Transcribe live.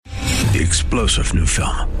The explosive new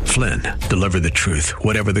film, Flynn, Deliver the Truth,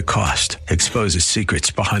 Whatever the Cost, exposes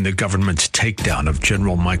secrets behind the government's takedown of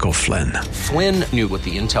General Michael Flynn. Flynn knew what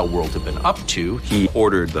the intel world had been up to. He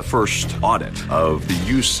ordered the first audit of the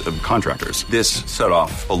use of contractors. This set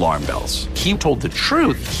off alarm bells. He told the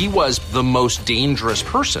truth. He was the most dangerous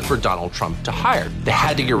person for Donald Trump to hire. They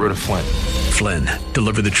had to get rid of Flynn. Flynn,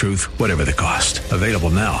 Deliver the Truth, Whatever the Cost. Available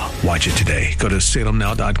now. Watch it today. Go to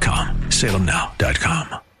salemnow.com.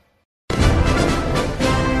 salemnow.com.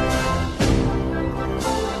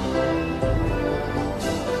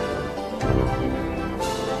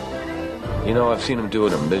 You know, I've seen him do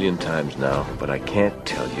it a million times now, but I can't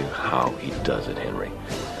tell you how he does it, Henry.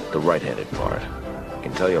 The right-handed part. I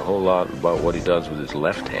can tell you a whole lot about what he does with his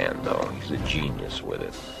left hand, though. He's a genius with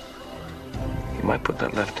it. You might put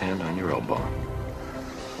that left hand on your elbow.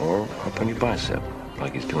 Or up on your bicep,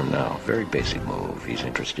 like he's doing now. Very basic move. He's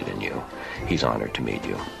interested in you. He's honored to meet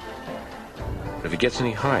you. But if he gets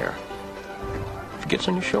any higher, if he gets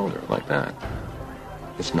on your shoulder like that,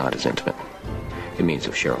 it's not as intimate. It means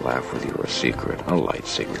he'll share a laugh with you or a secret, a light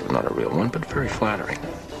secret, not a real one, but very flattering.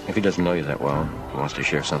 If he doesn't know you that well, he wants to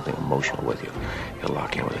share something emotional with you, he'll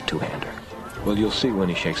lock in with a two-hander. Well, you'll see when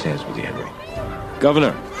he shakes hands with you, Henry.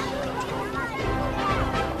 Governor!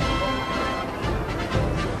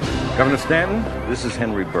 Governor Stanton, this is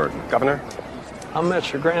Henry Burton. Governor? I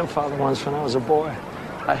met your grandfather once when I was a boy.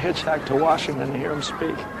 I hitchhiked to Washington to hear him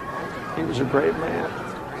speak. He was a great man.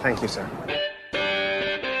 Thank you, sir.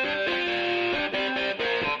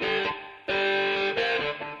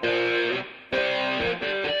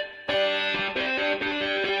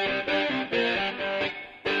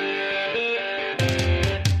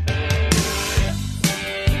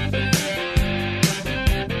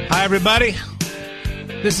 Hi, everybody.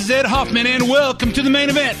 This is Ed Hoffman, and welcome to the main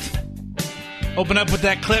event. Open up with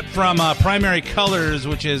that clip from Primary Colors,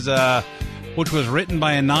 which was written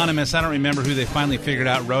by Anonymous. I don't remember who they finally figured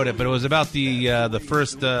out wrote it, but it was about the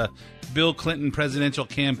first Bill Clinton presidential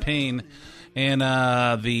campaign, and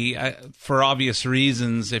for obvious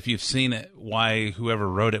reasons, if you've seen it, why whoever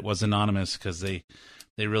wrote it was anonymous, because they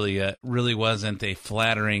really wasn't a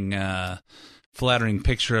flattering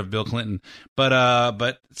picture of Bill Clinton,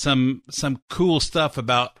 but some cool stuff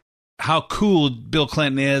about how cool Bill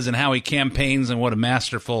Clinton is and how he campaigns and what a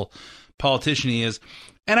masterful politician he is.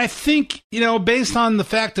 And I think, based on the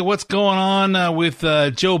fact of what's going on with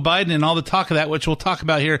Joe Biden and all the talk of that, which we'll talk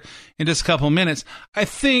about here in just a couple of minutes, I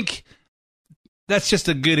think that's just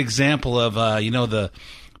a good example of the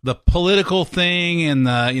political thing and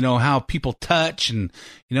how people touch and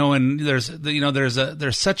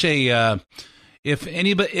there's such a if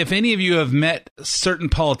any of you have met certain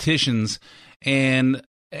politicians and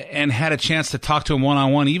had a chance to talk to them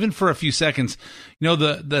one-on-one, even for a few seconds,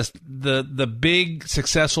 the big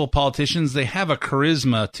successful politicians, they have a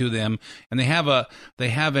charisma to them, and they have a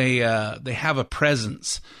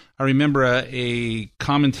presence. I remember a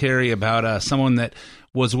commentary about someone that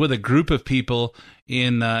was with a group of people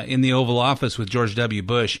in the Oval Office with George W.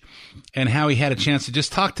 Bush, and how he had a chance to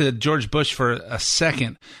just talk to George Bush for a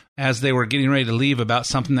second as they were getting ready to leave about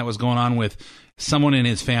something that was going on with someone in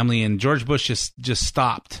his family, and George Bush just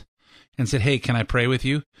stopped and said, "Hey, can I pray with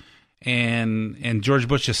you?" And George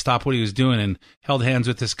Bush just stopped what he was doing and held hands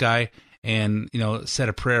with this guy and said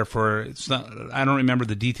a prayer for. I don't remember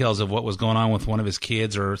the details of what was going on with one of his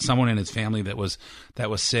kids or someone in his family that was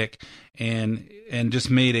sick, and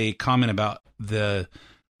just made a comment about the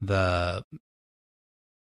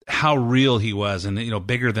how real he was and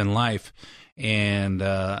bigger than life. And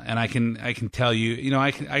I can tell you,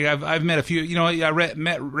 I've met a few,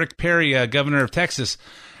 met Rick Perry, governor of Texas,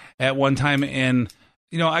 at one time, and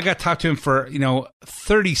I got to talk to him for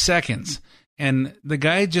 30 seconds, and the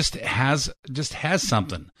guy just has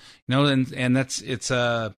something, and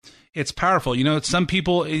it's powerful. Some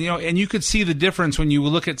people, and you could see the difference when you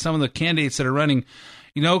look at some of the candidates that are running.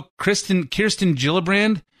 Kirsten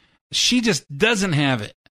Gillibrand, she just doesn't have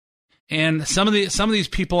it, and some of these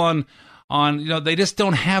people on they just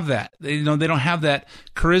don't have that. They don't have that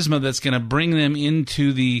charisma that's going to bring them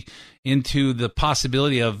into the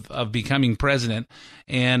possibility of becoming president.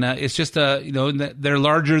 And it's just they're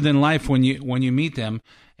larger than life when you meet them.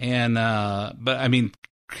 And but I mean,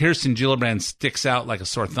 Kirsten Gillibrand sticks out like a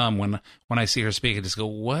sore thumb when I see her speak. I just go,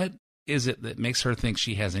 what is it that makes her think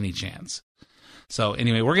she has any chance? So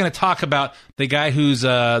anyway, we're going to talk about the guy who's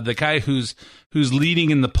leading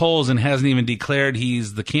in the polls and hasn't even declared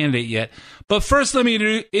he's the candidate yet. But first, let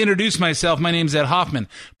me introduce myself. My name's Ed Hoffman,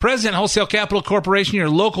 President, Wholesale Capital Corporation, your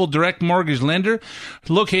local direct mortgage lender,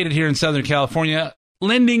 located here in Southern California,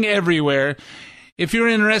 lending everywhere. If you're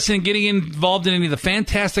interested in getting involved in any of the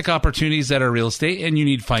fantastic opportunities that are real estate and you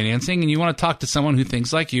need financing and you want to talk to someone who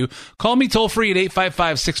thinks like you, call me toll free at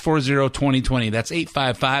 855-640-2020. That's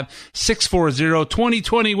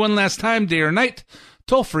 855-640-2020. One last time, day or night.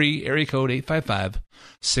 Toll free, area code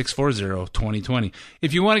 855-640-2020.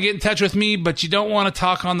 If you want to get in touch with me, but you don't want to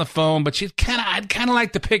talk on the phone, but I'd kind of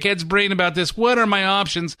like to pick Ed's brain about this. What are my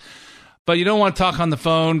options? But you don't want to talk on the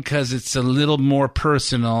phone because it's a little more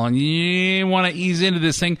personal and you want to ease into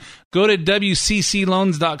this thing. Go to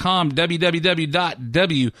WCCLoans.com,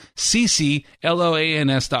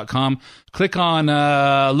 www.WCCLoans.com. Click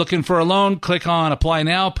on looking for a loan. Click on apply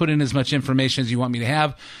now. Put in as much information as you want me to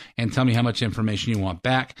have and tell me how much information you want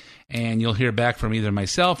back. And you'll hear back from either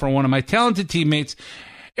myself or one of my talented teammates,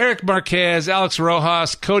 Eric Marquez, Alex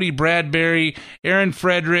Rojas, Cody Bradbury, Aaron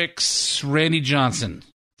Fredericks, Randy Johnson.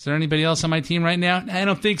 Is there anybody else on my team right now? I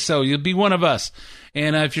don't think so. You'll be one of us.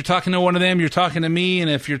 And if you're talking to one of them, you're talking to me. And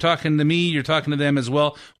if you're talking to me, you're talking to them as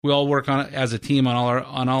well. We all work on it as a team on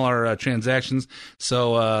all our transactions.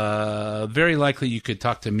 So very likely you could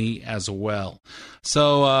talk to me as well.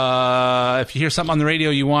 So if you hear something on the radio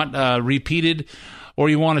you want repeated or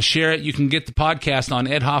you want to share it, you can get the podcast on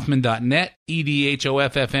edhoffman.net,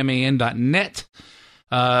 edhoffman.net.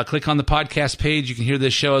 Click on the podcast page. You can hear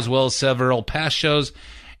this show as well as several past shows.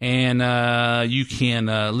 And you can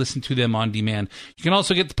listen to them on demand. You can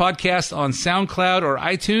also get the podcast on SoundCloud or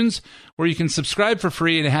iTunes, where you can subscribe for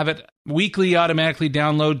free and have it weekly automatically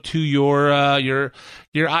download to your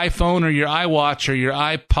iPhone or your iWatch or your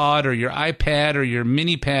iPod or your iPad or your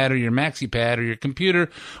mini pad or your maxi pad or your computer,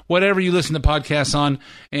 whatever you listen to podcasts on,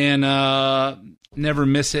 and never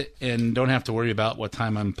miss it and don't have to worry about what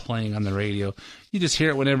time I'm playing on the radio. You just hear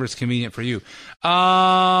it whenever it's convenient for you.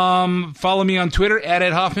 Follow me on Twitter at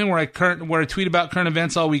Ed Hoffman, where I tweet about current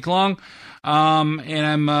events all week long. And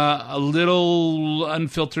I'm a little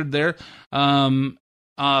unfiltered there. Facebook,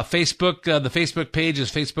 the Facebook page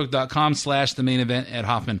is facebook.com/the main event Ed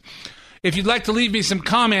Hoffman. If you'd like to leave me some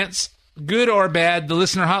comments, good or bad, the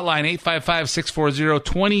listener hotline,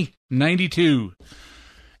 855-640-2092.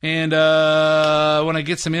 And when I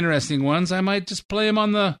get some interesting ones, I might just play them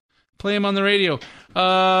on the radio.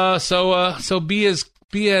 So be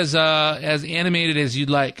as animated as you'd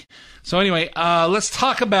like. So anyway, let's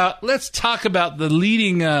talk about the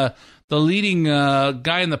leading guy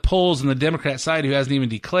in the polls on the Democrat side who hasn't even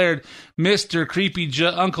declared, Mr. Creepy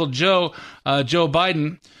Uncle Joe, Joe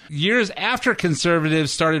Biden. Years after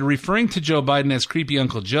conservatives started referring to Joe Biden as Creepy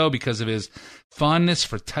Uncle Joe because of his fondness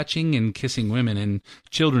for touching and kissing women and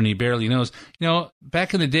children he barely knows. You know,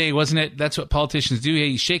 back in the day, wasn't it? That's what politicians do. Hey,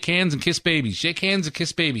 you shake hands and kiss babies. Shake hands and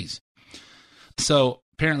kiss babies. So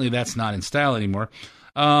apparently that's not in style anymore.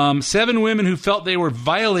 7 women who felt they were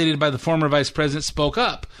violated by the former vice president spoke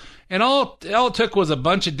up. And all it took was a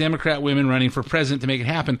bunch of Democrat women running for president to make it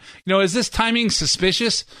happen. You know, is this timing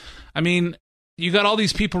suspicious? I mean, you got all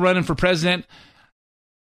these people running for president.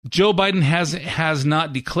 Joe Biden has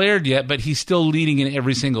not declared yet, but he's still leading in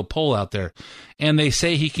every single poll out there. And they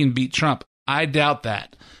say he can beat Trump. I doubt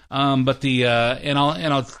that. But and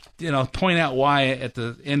I'll point out why at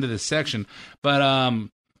the end of this section. But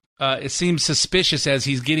it seems suspicious as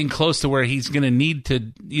he's getting close to where he's going to need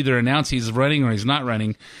to either announce he's running or he's not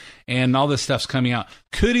running, and all this stuff's coming out.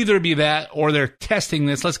 Could either be that or they're testing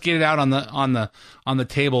this. Let's get it out on the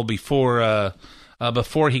table before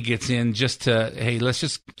he gets in. Just to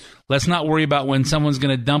let's not worry about when someone's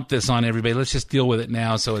going to dump this on everybody. Let's just deal with it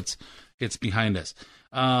now so it's behind us.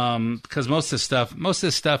 Because most of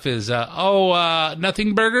this stuff is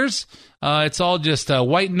nothing burgers. It's all just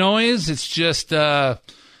white noise. This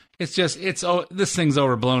thing's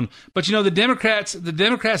overblown. But you know, the Democrats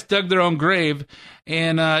dug their own grave,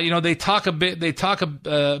 and they talk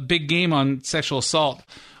a big game on sexual assault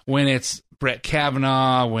when it's Brett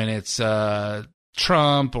Kavanaugh, when it's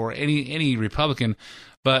Trump or any Republican,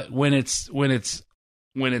 but when it's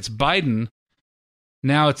Biden,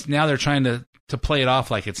 now they're trying to play it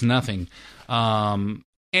off like it's nothing. And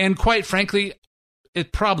quite frankly,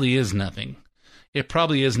 it probably is nothing. It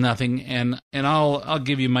probably is nothing, and I'll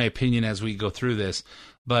give you my opinion as we go through this.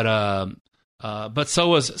 But so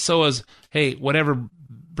was hey, whatever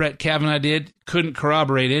Brett Kavanaugh did, couldn't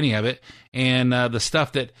corroborate any of it, and the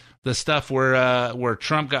stuff where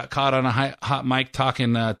Trump got caught on a hot mic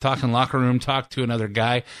talking locker room talk to another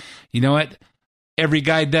guy. You know what? Every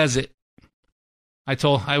guy does it. I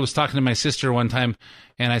was talking to my sister one time,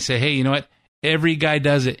 and I said, hey, you know what? Every guy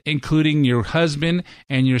does it, including your husband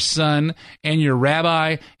and your son and your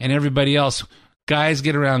rabbi and everybody else. guys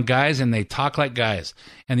get around guys and they talk like guys.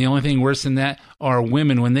 And the only thing worse than that are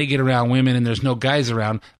women. When they get around women and there's no guys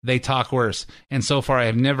around, they talk worse. And so far, I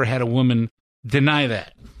have never had a woman deny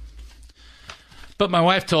that. But my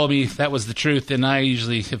wife told me that was the truth, and I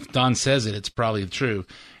usually, if Dawn says it, it's probably true.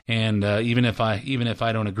 And even if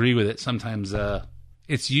I don't agree with it, sometimes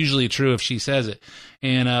it's usually true if she says it.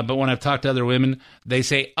 And but when I've talked to other women, they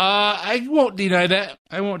say, I won't deny that.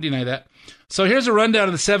 I won't deny that. So here's a rundown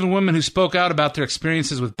of the 7 women who spoke out about their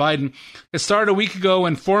experiences with Biden. It started a week ago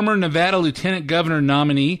when former Nevada Lieutenant Governor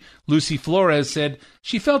nominee Lucy Flores said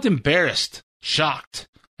she felt embarrassed, shocked,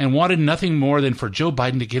 and wanted nothing more than for Joe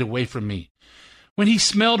Biden to get away from me. When he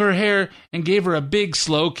smelled her hair and gave her a big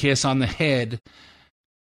slow kiss on the head,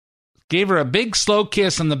 gave her a big slow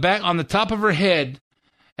kiss on the back, on the top of her head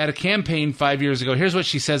at a campaign 5 years ago. Here's what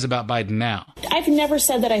she says about Biden now. I've never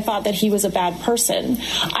said that I thought that he was a bad person.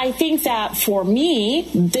 I think that for me,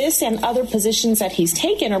 this and other positions that he's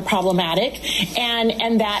taken are problematic,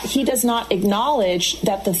 and that he does not acknowledge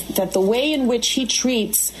that the way in which he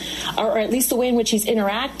treats, or at least the way in which he's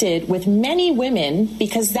interacted with many women,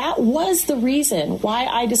 because that was the reason why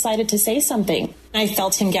I decided to say something. I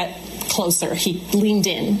felt him get closer. He leaned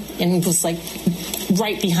in and was like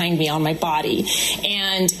right behind me on my body.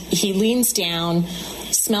 And he leans down,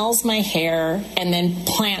 smells my hair, and then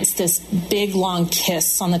plants this big, long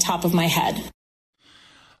kiss on the top of my head.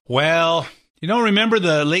 Well, remember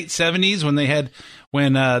the late 70s when they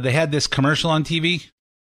had this commercial on TV?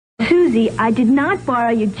 Susie, I did not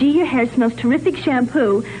borrow your Gee, your hair smells terrific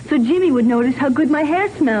shampoo, so Jimmy would notice how good my hair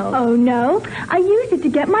smells. Oh, no? I used it to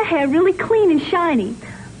get my hair really clean and shiny,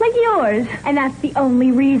 like yours. And that's the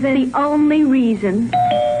only reason. The only reason.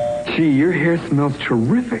 Gee, your hair smells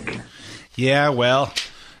terrific. Yeah, well,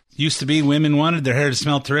 used to be women wanted their hair to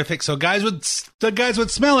smell terrific, so the guys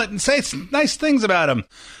would smell it and say nice things about them.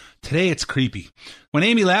 Today, it's creepy. When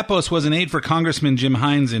Amy Lapos was an aide for Congressman Jim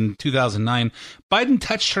Hines in 2009, Biden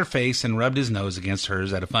touched her face and rubbed his nose against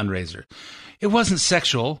hers at a fundraiser. It wasn't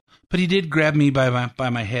sexual, but he did grab me by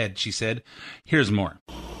my head, she said. Here's more.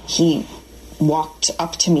 He walked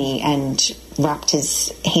up to me and wrapped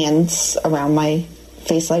his hands around my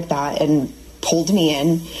face like that and pulled me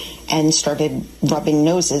in and started rubbing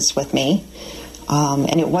noses with me.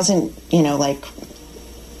 And it wasn't, like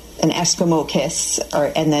an Eskimo kiss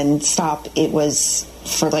and then stop. It was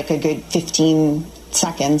for like a good 15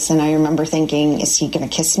 seconds. And I remember thinking, is he going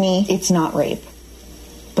to kiss me? It's not rape,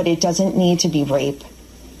 but it doesn't need to be rape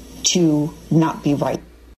to not be right.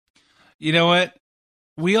 You know what?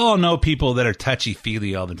 We all know people that are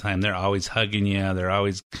touchy-feely all the time. They're always hugging you. They're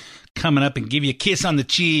always coming up and give you a kiss on the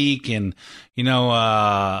cheek, and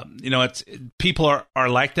it's people are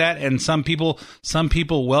like that, and some people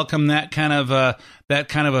welcome that kind of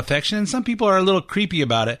affection, and some people are a little creepy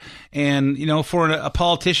about it. And for a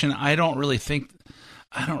politician, I don't really think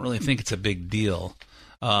it's a big deal.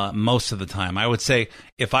 Most of the time, I would say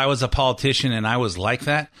if I was a politician and I was like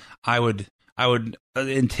that, I would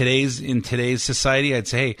in today's society, I'd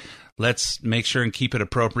say, hey, let's make sure and keep it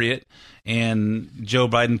appropriate. And Joe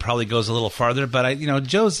Biden probably goes a little farther, but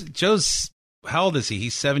Joe's how old is he?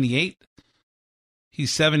 He's 78.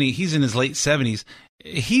 He's 70. He's in his late 70s.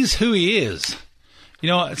 He's who he is.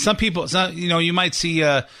 Some people, you might see.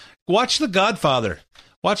 Watch The Godfather.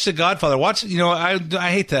 Watch The Godfather.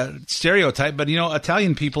 I hate that stereotype, but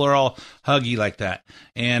Italian people are all huggy like that,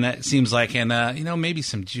 and it seems like, and maybe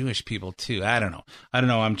some Jewish people too. I don't know.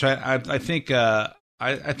 I'm trying. I think the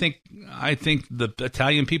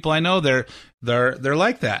Italian people I know, they're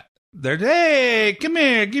like that. They're, hey, come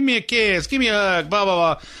here, give me a kiss, give me a hug, blah blah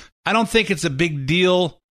blah. I don't think it's a big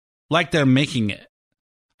deal like they're making it.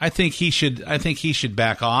 I think he should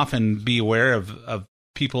back off and be aware of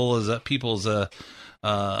people's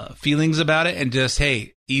feelings about it, and just,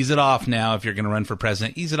 hey, ease it off now. If you're going to run for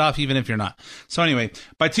president, ease it off, even if you're not. So anyway,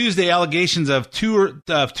 by Tuesday, allegations of two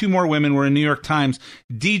more women were in New York Times.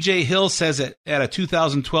 DJ Hill says at a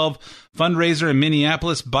 2012 fundraiser in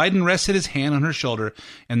Minneapolis, Biden rested his hand on her shoulder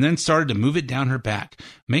and then started to move it down her back,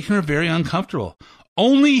 making her very uncomfortable.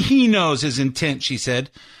 Only he knows his intent, she said.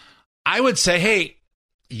 I would say, hey,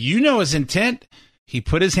 you know his intent. He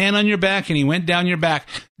put his hand on your back and he went down your back.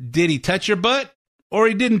 Did he touch your butt? Or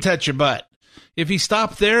he didn't touch your butt? If he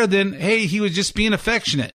stopped there, then, hey, he was just being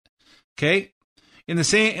affectionate. Okay? In the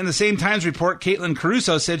same Times report, Caitlin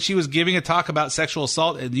Caruso said she was giving a talk about sexual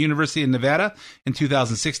assault at the University of Nevada in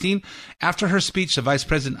 2016. After her speech, the vice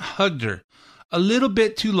president hugged her a little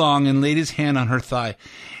bit too long and laid his hand on her thigh.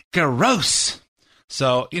 Gross.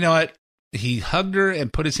 So, you know what? He hugged her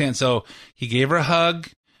and put his hand. So he gave her a hug,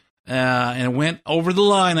 and it went over the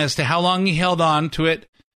line as to how long he held on to it.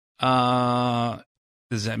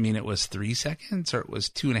 Does that mean it was 3 seconds, or it was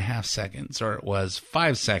 2.5 seconds, or it was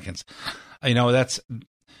 5 seconds?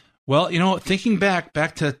 Thinking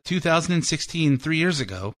back to 2016, 3 years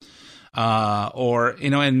ago,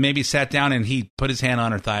 and maybe sat down and he put his hand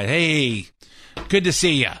on her thigh. Hey, good to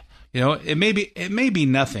see ya. It may be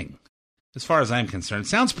nothing, as far as I'm concerned.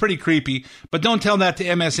 Sounds pretty creepy, but don't tell that to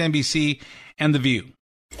MSNBC and The View.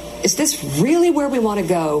 Is this really where we want to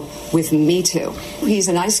go with Me Too? He's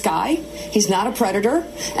a nice guy. He's not a predator.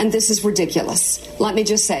 And this is ridiculous. Let me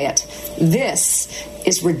just say it. This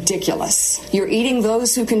is ridiculous. You're eating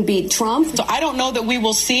those who can beat Trump. So I don't know that we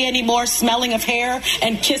will see any more smelling of hair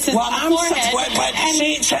and kisses on the forehead.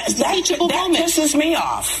 That pisses me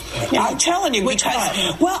off. I'm telling you, because,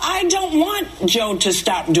 I don't want Joe to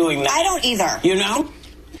stop doing that. I don't either.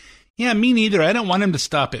 Yeah, me neither. I don't want him to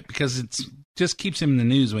stop it because it's just keeps him in the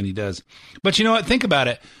news when he does. But you know what? Think about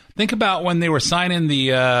it. Think about when they were signing the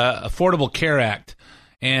Affordable Care Act,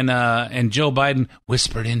 and Joe Biden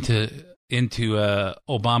whispered into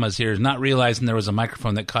Obama's ears, not realizing there was a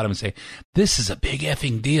microphone that caught him, and say, "This is a big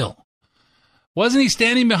effing deal." Wasn't he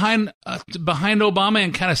standing behind Obama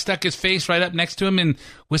and kind of stuck his face right up next to him and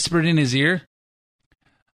whispered in his ear?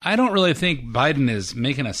 I don't really think Biden is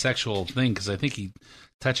making a sexual thing, because I think he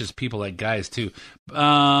touches people like guys too.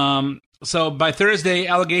 So by Thursday,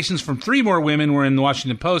 allegations from 3 more women were in the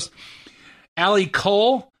Washington Post. Allie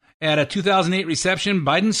Cole, at a 2008 reception,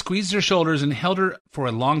 Biden squeezed her shoulders and held her for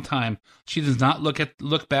a long time. She does not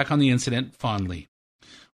look back on the incident fondly.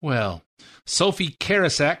 Well, Sophie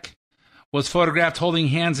Karasek was photographed holding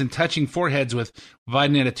hands and touching foreheads with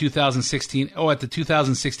Biden at the 2016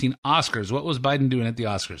 Oscars. What was Biden doing at the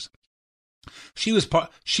Oscars? She was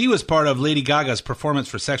part of Lady Gaga's performance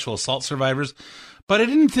for sexual assault survivors, but I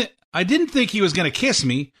didn't think he was going to kiss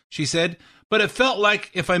me, she said, but it felt like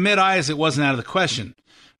if I met eyes, it wasn't out of the question.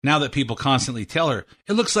 Now that people constantly tell her,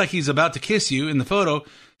 it looks like he's about to kiss you in the photo,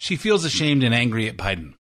 she feels ashamed and angry at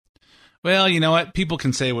Biden. Well, you know what? People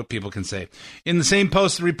can say what people can say. In the same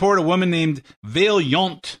Post report, a woman named Vail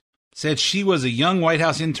Yount said she was a young White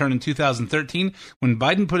House intern in 2013 when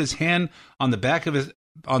Biden put his hand on the back of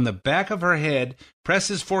her head, pressed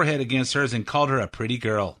his forehead against hers, and called her a pretty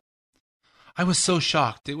girl. I was so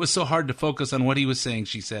shocked. It was so hard to focus on what he was saying,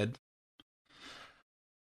 she said.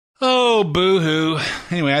 Oh, boo-hoo.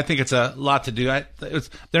 Anyway, I think it's a lot to do.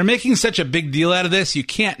 They're making such a big deal out of this, you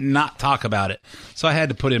can't not talk about it. So I had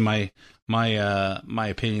to put in my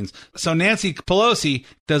opinions. So Nancy Pelosi,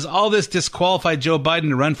 does all this disqualify Joe Biden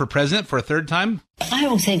to run for president for a third time? I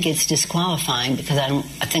don't think it's disqualifying, because I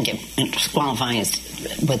think disqualifying is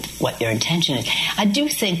with what your intention is. I do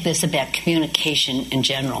think this about communication in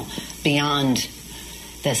general, beyond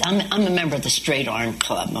this. I'm a member of the Straight Arm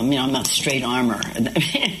Club. I'm a straight armor. And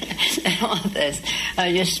all this.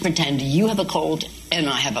 Just pretend you have a cold and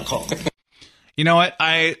I have a cold. You know what?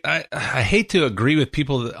 I hate to agree with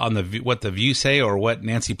people on what the View say or what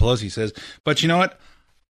Nancy Pelosi says, but you know what?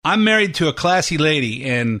 I'm married to a classy lady,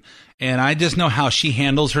 and I just know how she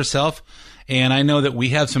handles herself, and I know that we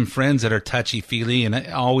have some friends that are touchy-feely, and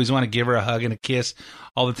I always want to give her a hug and a kiss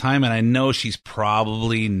all the time, and I know she's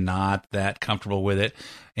probably not that comfortable with it,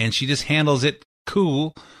 and she just handles it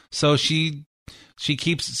cool, so she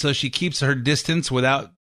keeps her distance without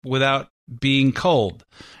being cold.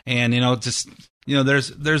 And there's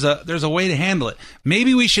a way to handle it.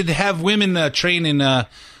 Maybe we should have women train in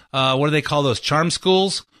what do they call those, charm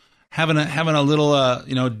schools, having a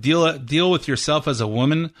little deal with yourself as a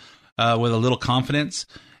woman with a little confidence,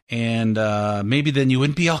 and maybe then you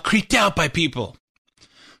wouldn't be all creeped out by people.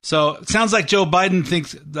 So it sounds like Joe Biden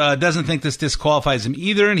doesn't think this disqualifies him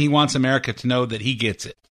either, and he wants America to know that he gets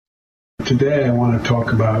it. Today I want to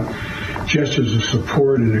talk about gestures of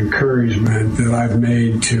support and encouragement that I've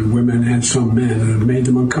made to women and some men that have made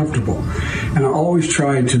them uncomfortable. And I always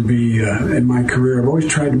tried to be, in my career, I've always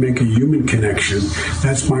tried to make a human connection.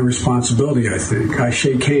 That's my responsibility, I think. I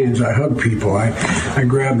shake hands, I hug people, I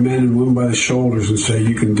grab men and women by the shoulders and say,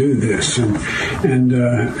 you can do this. And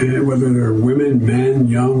whether they're women, men,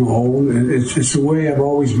 young, old, it's the way I've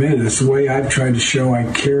always been. It's the way I've tried to show I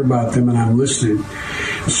care about them and I'm listening.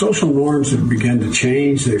 Social norms have begun to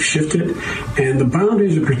change, they've shifted, and the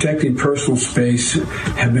boundaries of protecting personal space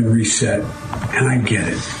have been reset. And I get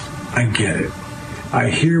it.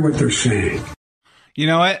 I hear what they're saying. You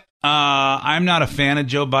know what? I'm not a fan of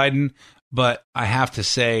Joe Biden, but I have to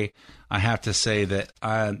say that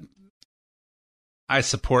I I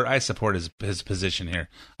support his position here.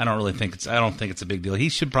 I don't think it's a big deal. He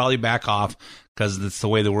should probably back off because it's the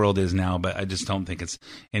way the world is now. But I just don't think it's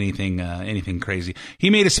anything crazy. He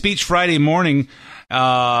made a speech Friday morning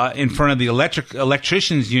in front of the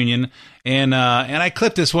electricians union, and I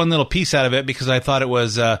clipped this one little piece out of it because I thought it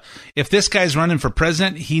was if this guy's running for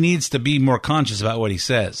president, he needs to be more conscious about what he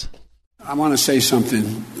says. I want to say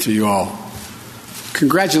something to you all.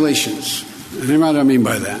 Congratulations. And here's what I mean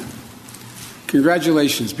by that.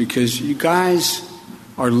 Congratulations, because you guys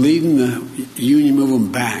are leading the union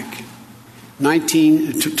movement back.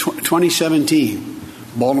 2017,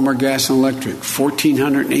 Baltimore Gas and Electric,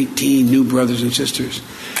 1,418 new brothers and sisters.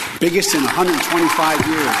 Biggest in 125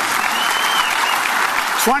 years.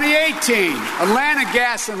 2018, Atlanta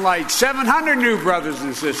Gas and Light, 700 new brothers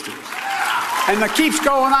and sisters. And it keeps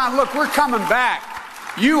going on. Look, we're coming back.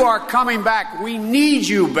 You are coming back. We need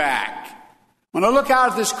you back. When I look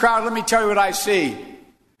out at this crowd, let me tell you what I see.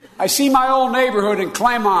 I see my old neighborhood in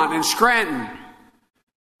Claymont and Scranton.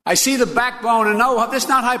 I see the backbone, and no, this is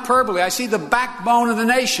not hyperbole. I see the backbone of the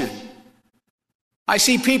nation. I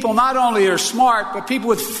see people not only are smart, but people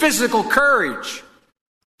with physical courage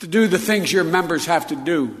to do the things your members have to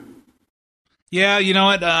do. Yeah, you know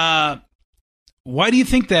what? Why do you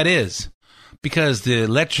think that is? Because the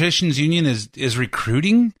electricians union is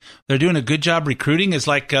recruiting. They're doing a good job recruiting. It's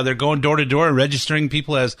like they're going door to door and registering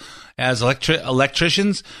people as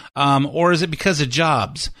electricians. Or is it because of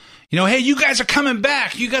jobs? You know, hey, you guys are coming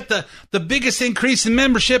back. You got the biggest increase in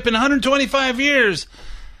membership in 125 years.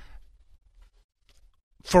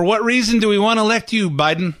 For what reason do we want to elect you,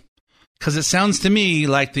 Biden? Because it sounds to me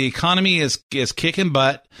like the economy is kicking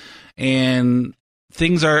butt, and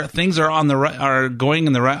things are on going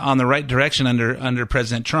in the right direction under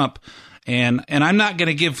President Trump, and I'm not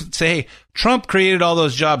going to say, hey, Trump created all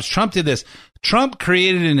those jobs. Trump did this. Trump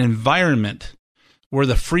created an environment where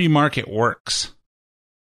the free market works.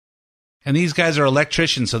 And these guys are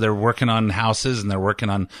electricians, so they're working on houses and they're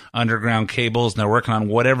working on underground cables and they're working on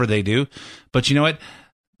whatever they do. But you know what?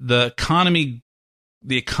 The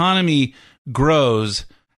economy grows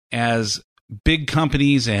as big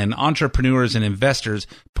companies and entrepreneurs and investors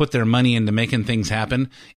put their money into making things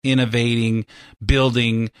happen, innovating,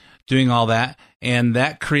 building, doing all that. And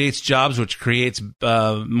that creates jobs, which creates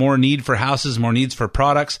more need for houses, more needs for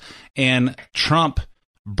products. And Trump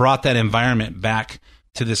brought that environment back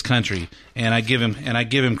to this country. And I give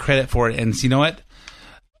him credit for it. And you know what?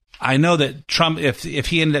 I know that Trump, if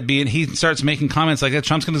he ended up he starts making comments like that,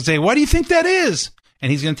 Trump's going to say, "Why do you think that is?"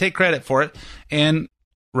 And he's going to take credit for it. And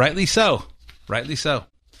rightly so. Rightly so.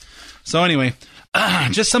 So anyway,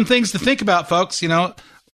 just some things to think about, folks. You know,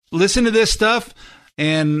 listen to this stuff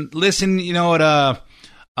and listen, you know what,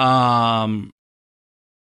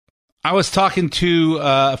 I was talking to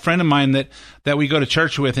a friend of mine that we go to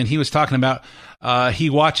church with, and he was talking about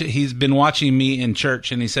he's been watching me in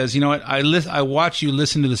church, and he says, you know what, I watch you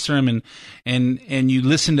listen to the sermon, and you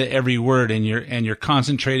listen to every word, and you're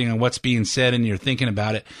concentrating on what's being said, and you're thinking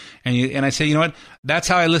about it, and I say, you know what, that's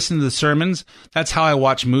how I listen to the sermons, that's how I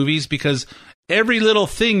watch movies, because every little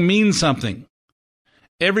thing means something.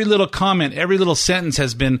 Every little comment, every little sentence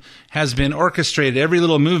has been orchestrated, every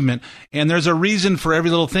little movement, and there's a reason for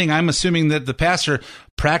every little thing. I'm assuming that the pastor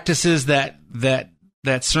practices that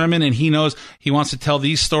sermon, and he knows he wants to tell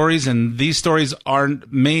these stories, and these stories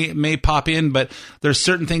may pop in, but there's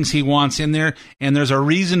certain things he wants in there, and there's a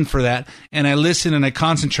reason for that. And I listen and I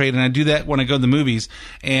concentrate, and I do that when I go to the movies,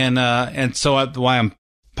 and so why I'm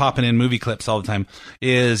popping in movie clips all the time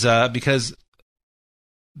is because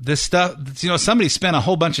this stuff, you know, somebody spent a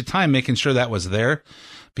whole bunch of time making sure that was there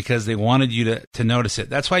because they wanted you to notice it.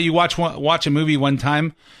 That's why you watch a movie one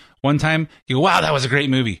time, you go, wow, that was a great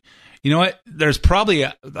movie. You know what? There's probably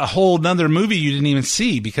a whole nother movie you didn't even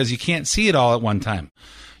see because you can't see it all at one time.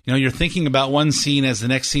 You know, you're thinking about one scene as the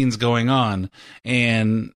next scene's going on.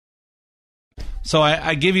 And so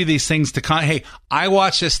I give you these things hey, I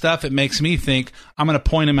watch this stuff. It makes me think. I'm going to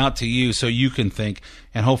point them out to you so you can think.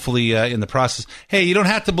 And hopefully in the process, hey, you don't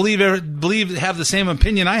have to have the same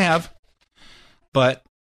opinion I have. But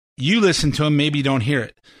you listen to them, maybe you don't hear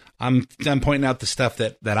it. I'm pointing out the stuff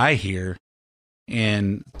that I hear.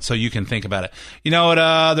 And so you can think about it. You know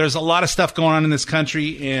what? There's a lot of stuff going on in this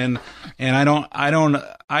country, and I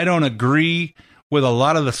don't agree with a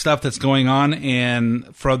lot of the stuff that's going on.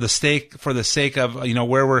 And for the sake of, you know,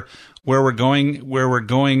 where we're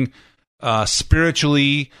going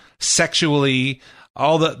spiritually, sexually,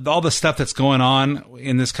 all the stuff that's going on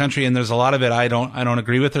in this country. And there's a lot of it I don't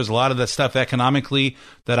agree with. There's a lot of the stuff economically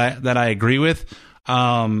that I agree with.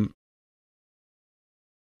 And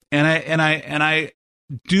I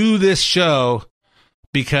do this show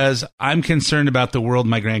because I'm concerned about the world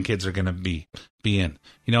my grandkids are going to be in.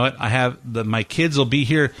 You know what? My kids will be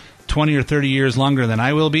here 20 or 30 years longer than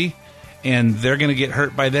I will be, and they're going to get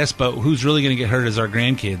hurt by this, but who's really going to get hurt is our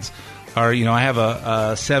grandkids. I have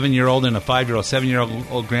a 7-year-old and a 5-year-old,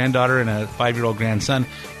 7-year-old granddaughter and a 5-year-old grandson.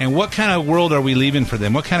 And what kind of world are we leaving for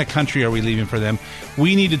them? What kind of country are we leaving for them?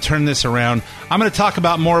 We need to turn this around. I'm going to talk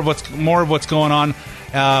about more of what's going on,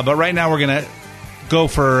 but right now we're going to go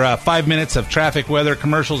for 5 minutes of traffic, weather,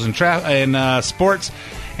 commercials, and sports.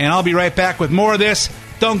 And I'll be right back with more of this.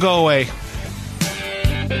 Don't go away.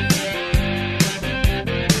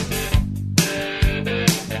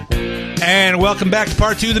 And welcome back to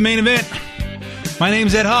part 2 of the main event. My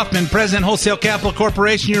name's Ed Hoffman, President, Wholesale Capital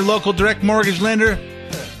Corporation, your local direct mortgage lender.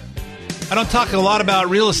 I don't talk a lot about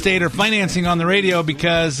real estate or financing on the radio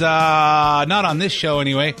because, not on this show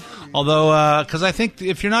anyway, although, because I think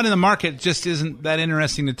if you're not in the market, it just isn't that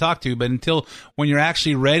interesting to talk to. But until when you're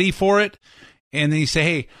actually ready for it, and then you say,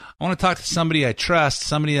 hey, I want to talk to somebody I trust,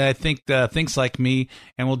 somebody that I think thinks like me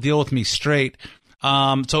and will deal with me straight.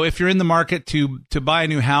 So if you're in the market to buy a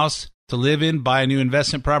new house, to live in, buy a new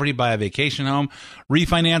investment property, buy a vacation home,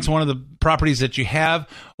 refinance one of the properties that you have,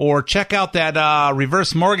 or check out that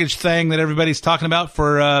reverse mortgage thing that everybody's talking about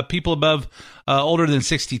for people older than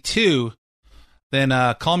 62, then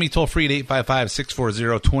call me toll free at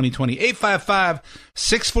 855-640-2020.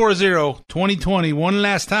 855-640-2020. One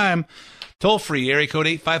last time, toll free, area code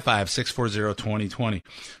 855-640-2020.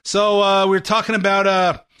 So we're talking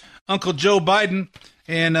about Uncle Joe Biden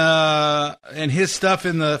and his stuff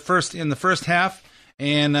in the first half,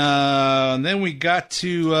 and then we got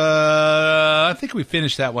to I think we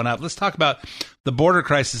finished that one up. Let's talk about the border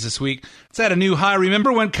crisis this week. It's at a new high.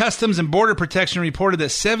 Remember when Customs and Border Protection reported that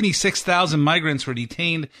 76,000 migrants were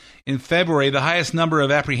detained in February, the highest number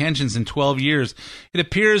of apprehensions in 12 years? It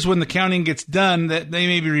appears when the counting gets done that they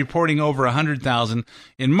may be reporting over 100,000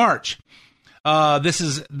 in March. This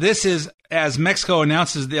is as Mexico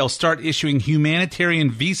announces they'll start issuing humanitarian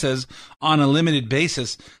visas on a limited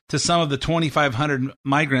basis to some of the 2,500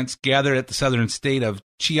 migrants gathered at the southern state of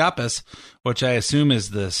Chiapas, which I assume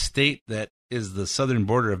is the state that is the southern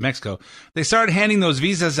border of Mexico. They started handing those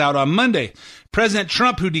visas out on Monday. President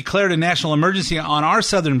Trump, who declared a national emergency on our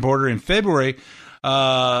southern border in February,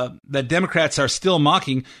 that Democrats are still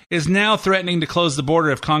mocking, is now threatening to close the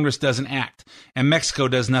border if Congress doesn't act, and Mexico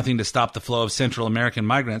does nothing to stop the flow of Central American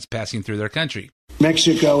migrants passing through their country.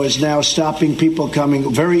 Mexico is now stopping people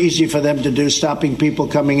coming. Very easy for them to do, stopping people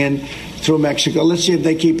coming in through Mexico. Let's see if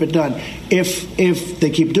they keep it done. If they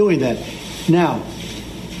keep doing that. Now,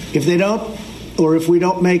 if they don't, or if we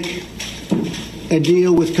don't make a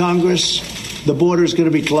deal with Congress, the border is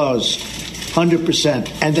going to be closed.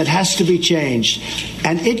 100%. And that has to be changed.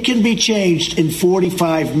 And it can be changed in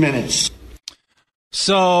 45 minutes.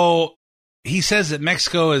 So he says that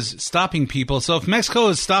Mexico is stopping people. So if Mexico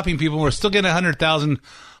is stopping people, we're still getting 100,000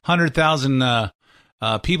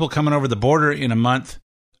 people coming over the border in a month.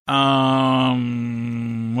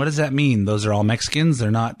 What does that mean? Those are all Mexicans.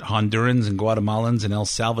 They're not Hondurans and Guatemalans and El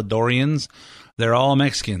Salvadorians. They're all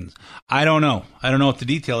Mexicans. I don't know. I don't know what the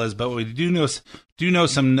detail is, but we do know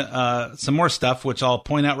some more stuff, which I'll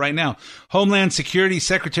point out right now. Homeland Security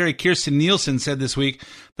Secretary Kirstjen Nielsen said this week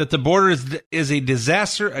that the border is a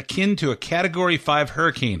disaster akin to a Category 5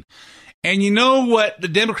 hurricane. And you know what the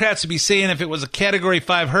Democrats would be saying if it was a Category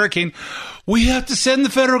 5 hurricane? We have to send the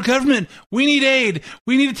federal government. We need aid.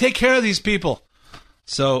 We need to take care of these people.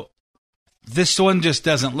 So this one just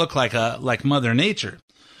doesn't look like Mother Nature.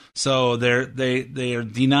 So they are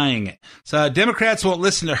denying it. So Democrats won't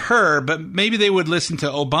listen to her, but maybe they would listen to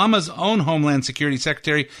Obama's own Homeland Security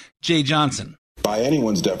Secretary, Jay Johnson. By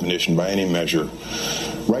anyone's definition, by any measure,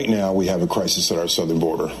 right now we have a crisis at our southern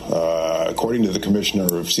border. According to the commissioner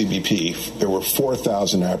of CBP, there were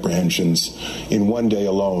 4,000 apprehensions in one day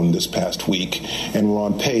alone this past week, and we're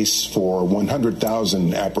on pace for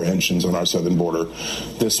 100,000 apprehensions on our southern border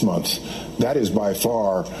this month. That is by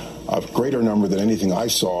far a greater number than anything I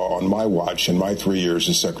saw on my watch in my 3 years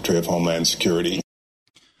as Secretary of Homeland Security.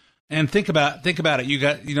 And think about it. You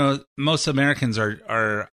got, most Americans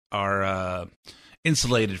are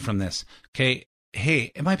insulated from this. Okay.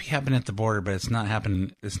 Hey, it might be happening at the border, but it's not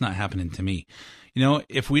happening. It's not happening to me.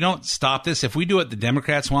 If we don't stop this, if we do what the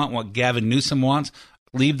Democrats want, what Gavin Newsom wants,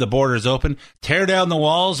 leave the borders open, tear down the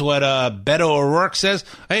walls, what Beto O'Rourke says,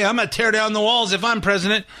 hey, I'm going to tear down the walls if I'm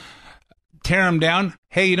president. tear them down.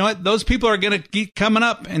 Hey, you know what? Those people are going to keep coming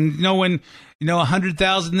up. And you know, when, you know,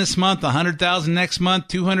 100,000 this month, 100,000 next month,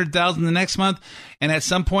 200,000 the next month. And at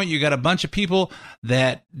some point you got a bunch of people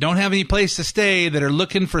that don't have any place to stay, that are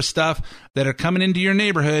looking for stuff, that are coming into your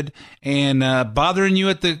neighborhood and bothering you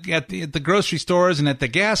at the grocery stores and at the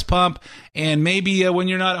gas pump. And maybe when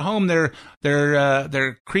you're not at home,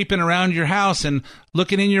 they're creeping around your house and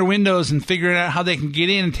looking in your windows and figuring out how they can get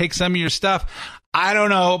in and take some of your stuff. I don't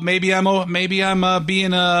know. Maybe I'm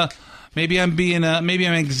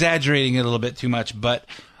exaggerating it a little bit too much, but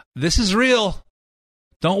this is real.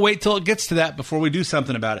 Don't wait till it gets to that before we do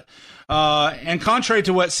something about it. And contrary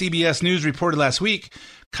to what CBS News reported last week,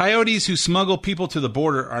 coyotes who smuggle people to the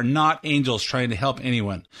border are not angels trying to help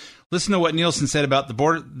anyone. Listen to what Nielsen said about the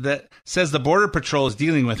border, that says the Border Patrol is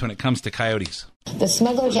dealing with when it comes to coyotes. The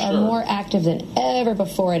smugglers are more active than ever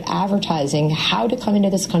before at advertising how to come into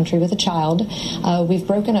this country with a child. We've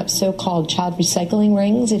broken up so-called child recycling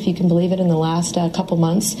rings, if you can believe it, in the last couple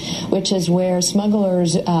months, which is where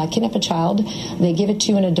smugglers kidnap a child. They give it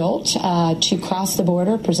to an adult to cross the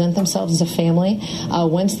border, present themselves as a family.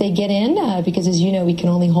 Once they get in, because as you know, we can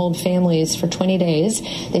only hold families for 20 days,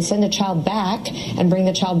 they send the child back and bring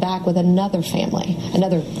the child back with another family,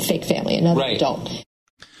 another fake family, another adult.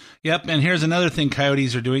 Yep, and here's another thing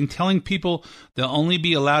coyotes are doing, telling people they'll only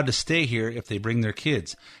be allowed to stay here if they bring their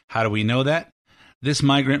kids. How do we know that? This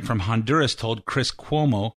migrant from Honduras told Chris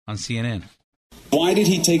Cuomo on CNN. Why did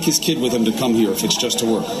he take his kid with him to come here if it's just to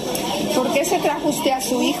work? ¿Por qué se trajo usted a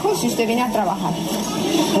su hijo si usted viene a trabajar?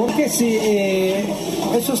 Porque si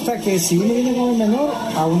eso está que si uno viene con el menor,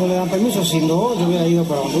 a uno le dan permiso. Si no, yo hubiera ido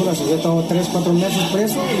para Honduras. Hubiera estado 3-4 meses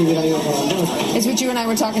preso y hubiera ido para Honduras. It's what you and I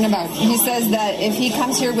were talking about. He says that if he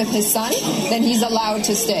comes here with his son, then he's allowed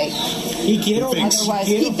to stay. Otherwise,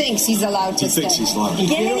 he thinks he's allowed to stay.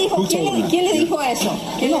 ¿Quién le dijo eso?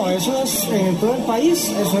 No, eso es en todo el país.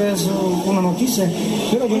 Eso es una noticia.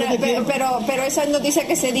 Pero esa noticia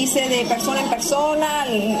que se dice de persona en persona,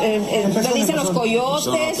 lo dicen los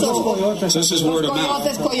coyotes. So this is word of mouth.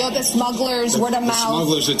 Coyotes, smugglers, word of The mouth.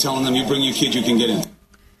 smugglers are telling them, you bring your kid, you can get in.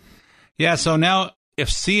 Yeah, so now if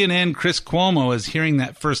CNN Chris Cuomo is hearing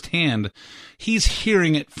that firsthand, he's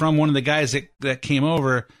hearing it from one of the guys that came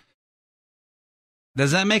over.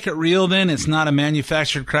 Does that make it real then? It's not a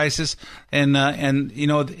manufactured crisis? And you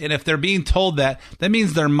know, and if they're being told that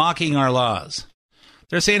means they're mocking our laws.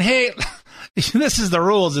 They're saying, hey, this is the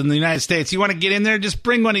rules in the United States. You want to get in there? Just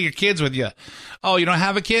bring one of your kids with you. Oh, you don't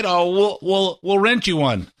have a kid? Oh, we'll rent you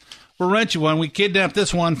one. We'll rent you one. We kidnapped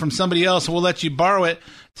this one from somebody else. We'll let you borrow it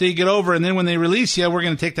till you get over. And then when they release you, we're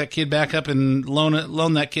going to take that kid back up and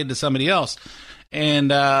loan that kid to somebody else. And,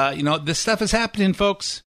 you know, this stuff is happening,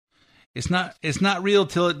 folks. It's not real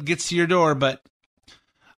till it gets to your door, but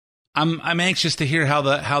I'm anxious to hear how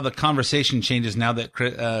the conversation changes now that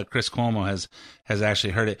Chris Cuomo has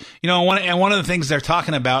actually heard it. You know, one of the things they're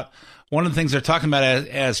talking about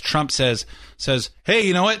as Trump says, hey,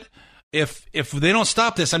 you know what? If they don't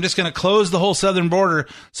stop this, I'm just going to close the whole southern border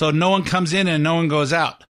so no one comes in and no one goes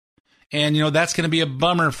out. And you know, that's going to be a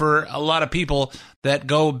bummer for a lot of people that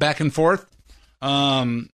go back and forth.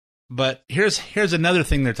 But here's another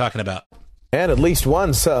thing they're talking about. And at least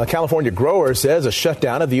one California grower says a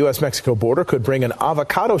shutdown of the U.S.-Mexico border could bring an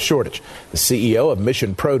avocado shortage. The CEO of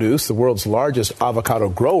Mission Produce, the world's largest avocado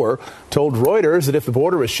grower, told Reuters that if the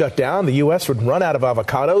border is shut down, the U.S. would run out of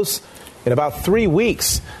avocados in about 3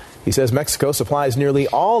 weeks. He says Mexico supplies nearly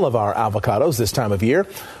all of our avocados this time of year.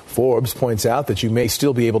 Forbes points out that you may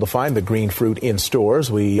still be able to find the green fruit in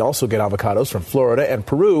stores. We also get avocados from Florida and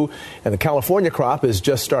Peru, and the California crop is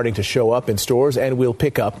just starting to show up in stores and will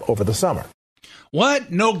pick up over the summer.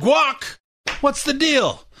 What? No guac? What's the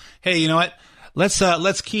deal? Hey, you know what?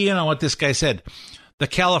 Let's key in on what this guy said. The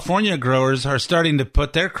California growers are starting to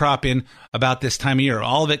put their crop in about this time of year.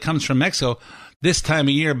 All of it comes from Mexico this time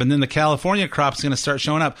of year, but then the California crop's going to start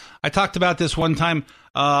showing up. I talked about this one time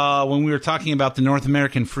when we were talking about the North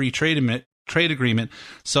American Free Trade Agreement.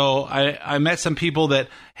 So I met some people that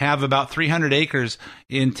have about 300 acres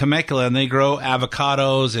in Temecula, and they grow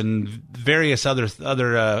avocados and various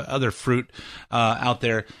other fruit out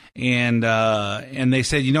there. And they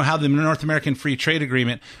said, you know how the North American Free Trade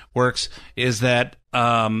Agreement works is that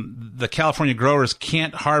the California growers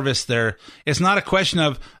can't harvest it's not a question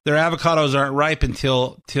of their avocados aren't ripe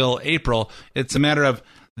until April. It's a matter of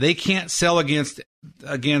they can't sell against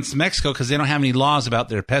Mexico because they don't have any laws about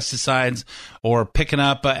their pesticides or picking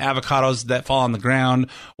up avocados that fall on the ground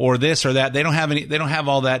or this or that. They don't have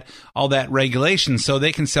all that regulation, so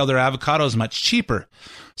they can sell their avocados much cheaper.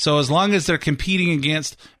 So as long as they're competing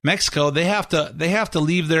against Mexico, they have to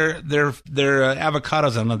leave their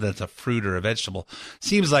avocados. I don't know if that's a fruit or a vegetable.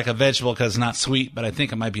 Seems like a vegetable because it's not sweet, but I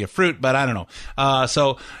think it might be a fruit. But I don't know.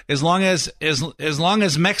 So as long as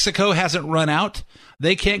Mexico hasn't run out,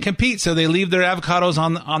 they can't compete. So they leave their avocados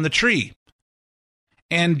on the tree.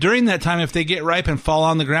 And during that time, if they get ripe and fall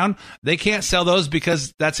on the ground, they can't sell those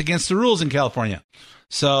because that's against the rules in California.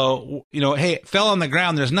 So, hey, it fell on the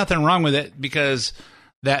ground. There's nothing wrong with it because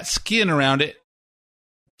that skin around it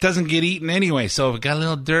doesn't get eaten anyway. So if it got a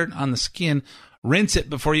little dirt on the skin, rinse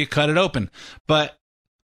it before you cut it open. But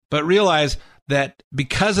realize that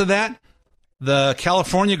because of that, the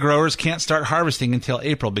California growers can't start harvesting until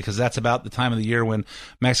April because that's about the time of the year when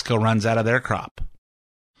Mexico runs out of their crop.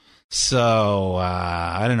 So,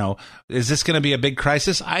 I don't know. Is this going to be a big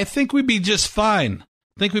crisis? I think we'd be just fine.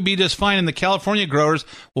 And the California growers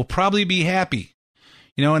will probably be happy.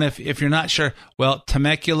 And if you're not sure, well,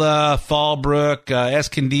 Temecula, Fallbrook,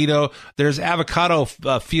 Escondido, there's avocado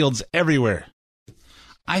fields everywhere.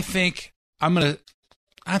 I think I'm gonna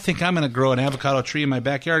grow an avocado tree in my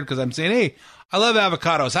backyard because I'm saying, hey, I love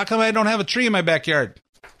avocados. How come I don't have a tree in my backyard?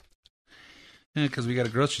 Because we got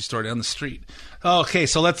a grocery store down the street. Okay,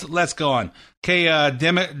 so let's go on. Okay,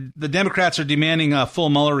 the Democrats are demanding a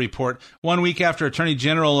full Mueller report 1 week after Attorney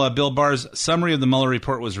General Bill Barr's summary of the Mueller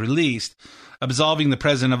report was released, absolving the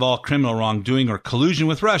president of all criminal wrongdoing or collusion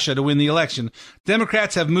with Russia to win the election.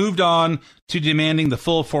 Democrats have moved on to demanding the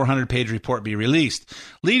full 400-page report be released.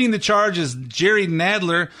 Leading the charge is Jerry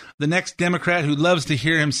Nadler, the next Democrat who loves to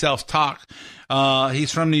hear himself talk.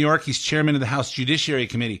 He's from New York. He's chairman of the House Judiciary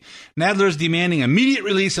Committee. Nadler is demanding immediate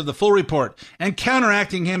release of the full report, and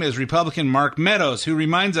counteracting him is Republican Mark Meadows, who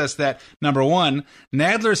reminds us that, number one,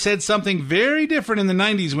 Nadler said something very different in the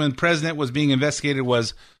 90s when the president was being investigated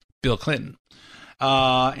was Bill Clinton.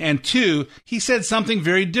 And two, he said something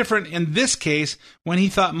very different in this case when he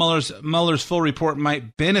thought Mueller's full report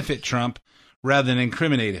might benefit Trump rather than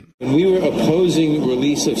incriminate him. When we were opposing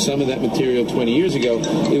release of some of that material 20 years ago,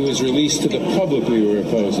 it was released to the public we were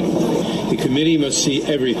opposing. The committee must see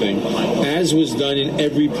everything, as was done in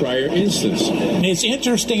every prior instance. And it's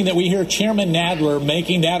interesting that we hear Chairman Nadler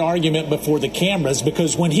making that argument before the cameras,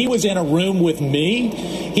 because when he was in a room with me,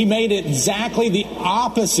 he made exactly the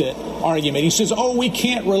opposite argument. He says, we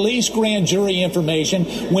can't release grand jury information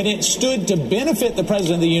when it stood to benefit the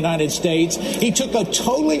President of the United States. He took a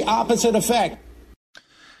totally opposite effect.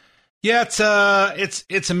 Yeah,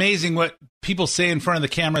 it's amazing what people say in front of the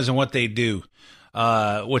cameras and what they do.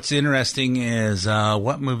 What's interesting is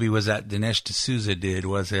what movie was that Dinesh D'Souza did?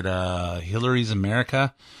 Was it Hillary's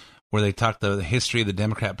America, where they talked the history of the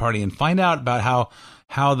Democrat Party and find out about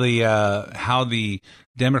how the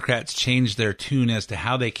Democrats changed their tune as to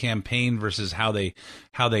how they campaign versus how they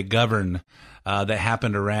govern. That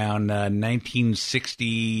happened around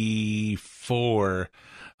 1964,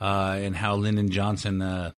 and how Lyndon Johnson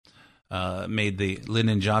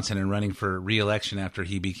and running for re-election after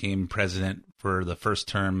he became president for the first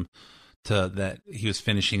term that he was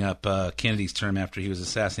finishing up Kennedy's term after he was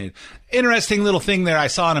assassinated. Interesting little thing there I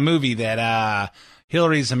saw in a movie that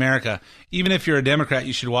Hillary's America. Even if you're a Democrat,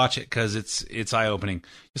 you should watch it because it's eye-opening.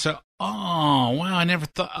 So, oh, wow, I never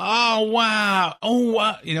thought, oh, wow,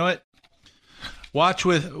 you know what? Watch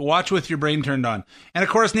with your brain turned on. And, of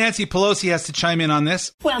course, Nancy Pelosi has to chime in on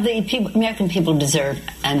this. Well, American people deserve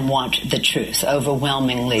and want the truth.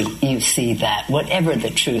 Overwhelmingly, you see that. Whatever the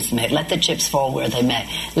truth may, let the chips fall where they may.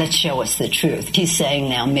 Let's show us the truth. He's saying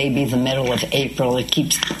now maybe the middle of April. It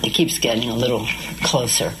keeps getting a little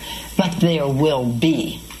closer. But there will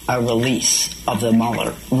be a release of the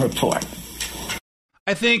Mueller report.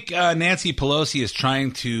 I think Nancy Pelosi is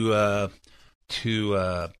trying to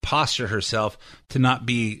posture herself to not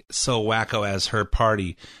be so wacko as her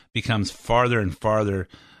party becomes farther and farther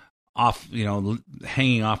off,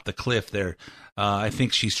 hanging off the cliff there. I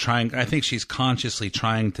think she's consciously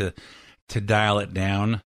trying to dial it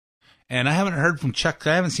down. And I haven't heard from Chuck.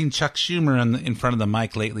 I haven't seen Chuck Schumer in front of the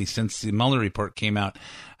mic lately since the Mueller report came out.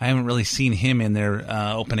 I haven't really seen him in there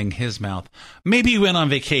opening his mouth. Maybe he went on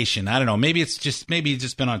vacation. I don't know. Maybe he's just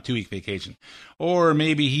been on a 2-week vacation, or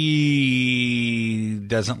maybe he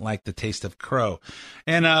doesn't like the taste of crow.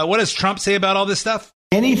 And what does Trump say about all this stuff?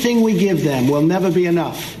 Anything we give them will never be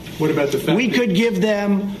enough. What about the fact we could give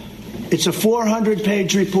them? It's a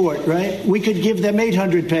 400-page report, right? We could give them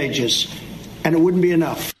 800 pages, and it wouldn't be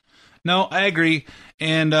enough. No, I agree.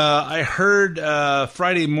 And I heard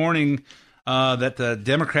Friday morning that the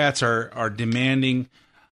Democrats are demanding.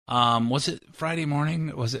 Was it Friday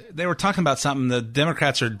morning? They were talking about something. The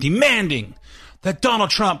Democrats are demanding that Donald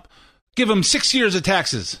Trump give them 6 years of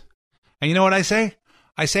taxes. And you know what I say?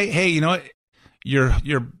 I say, hey, you know what? Your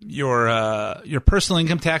personal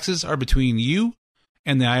income taxes are between you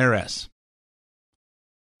and the IRS.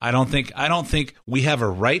 I don't think we have a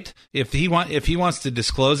right if he wants to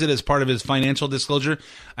disclose it as part of his financial disclosure,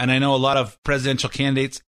 and I know a lot of presidential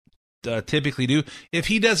candidates typically do. If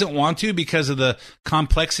he doesn't want to because of the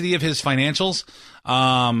complexity of his financials,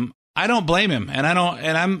 I don't blame him, and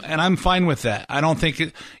I'm fine with that. I don't think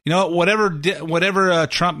it, whatever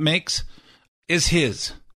Trump makes is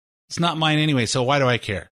his. It's not mine anyway, so why do I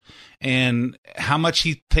care? And how much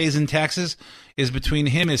he pays in taxes is between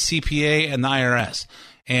him, his CPA, and the IRS.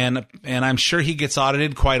 And I'm sure he gets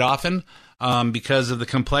audited quite often because of the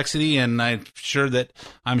complexity. And I'm sure that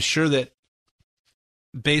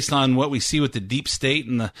based on what we see with the deep state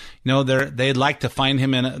and they'd like to find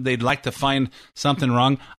him they'd like to find something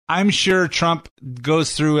wrong. I'm sure Trump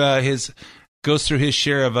goes through his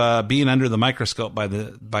share of being under the microscope by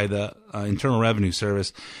the Internal Revenue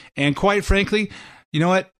Service. And quite frankly, you know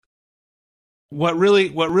what? What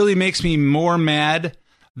really makes me more mad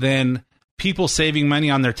than people saving money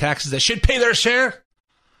on their taxes that should pay their share,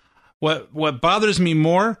 what bothers me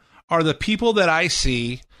more are the people that I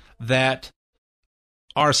see that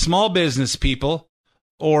are small business people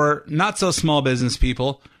or not so small business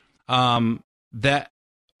people that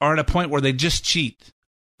are at a point where they just cheat.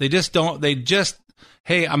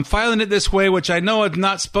 Hey, I'm filing it this way, which I know I'm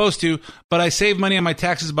not supposed to, but I save money on my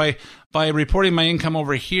taxes by reporting my income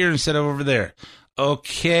over here instead of over there.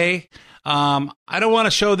 Okay. I don't want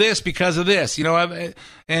to show this because of this,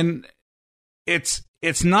 and it's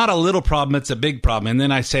not a little problem. It's a big problem. And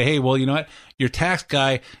then I say, hey, well, you know what? Your tax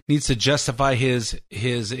guy needs to justify his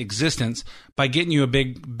existence by getting you a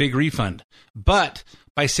big refund. But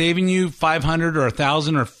by saving you $500 or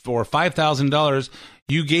 $1,000 or $5,000,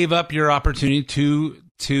 you gave up your opportunity to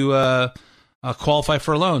qualify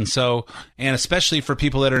for a loan. So, and especially for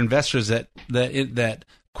people that are investors that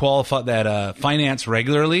qualify, that finance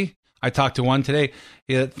regularly. I talked to one today.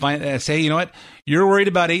 I say, you know what? You're worried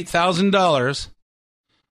about $8,000,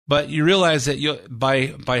 but you realize that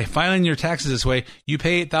by filing your taxes this way, you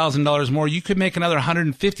pay $8,000 more. You could make another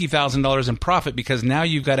 $150,000 in profit because now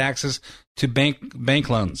you've got access to bank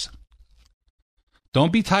loans.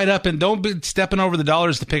 Don't be tied up and don't be stepping over the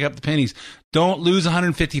dollars to pick up the pennies. Don't lose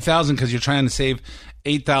 $150,000 because you're trying to save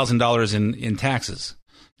 $8,000 in taxes.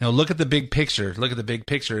 Now look at the big picture. Look at the big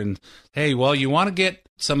picture, and hey, well, you want to get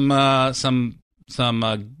some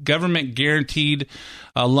government guaranteed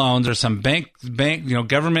loans or some bank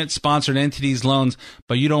government sponsored entities loans,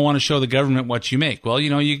 but you don't want to show the government what you make. Well,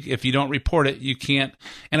 if you don't report it, you can't.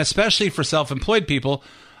 And especially for self-employed people,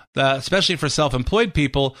 we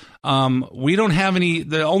don't have any.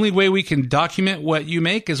 The only way we can document what you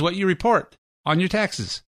make is what you report on your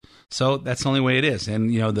taxes. So that's the only way it is.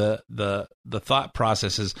 And the thought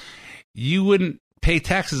process is you wouldn't pay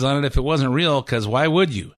taxes on it if it wasn't real, because why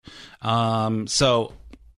would you? So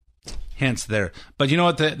hence there. But you know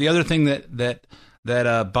what? The other thing that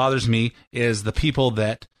bothers me is the people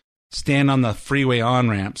that stand on the freeway off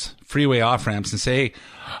ramps and say,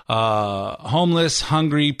 homeless,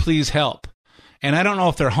 hungry, please help. And I don't know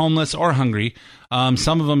if they're homeless or hungry.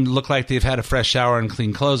 Some of them look like they've had a fresh shower and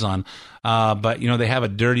clean clothes on. But they have a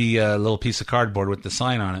dirty little piece of cardboard with the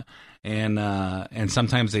sign on it. And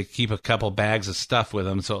sometimes they keep a couple bags of stuff with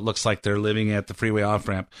them, so it looks like they're living at the freeway off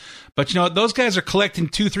ramp. But those guys are collecting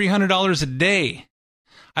 $200-300 a day.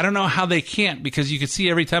 I don't know how they can't, because you can see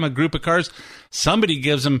every time a group of cars, somebody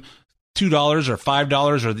gives them $2 or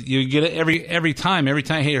 $5, or you get it every time.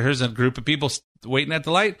 Hey, here's a group of people waiting at the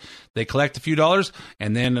light. They collect a few dollars,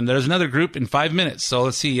 and then there's another group in 5 minutes. So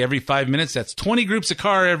let's see, every 5 minutes, that's 20 groups of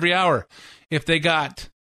car every hour. If they got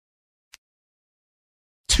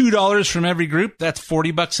 $2 from every group, that's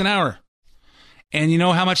 $40 an hour. And you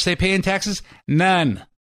know how much they pay in taxes? None.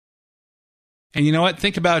 And you know what?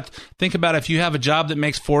 Think about if you have a job that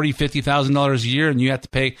makes $40,000-50,000 a year and you have to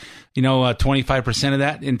pay, 25% of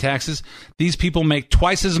that in taxes. These people make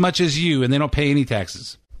twice as much as you, and they don't pay any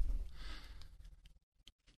taxes.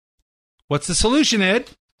 What's the solution,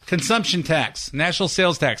 Ed? Consumption tax, national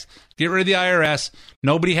sales tax. Get rid of the IRS.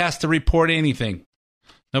 Nobody has to report anything.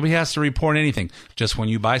 Just when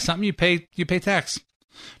you buy something, you pay tax.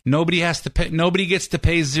 Nobody has to pay. Nobody gets to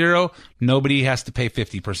pay 0. Nobody has to pay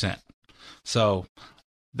 50%. So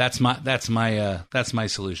that's my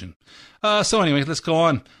solution. So anyway, let's go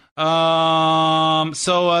on.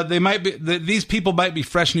 These people might be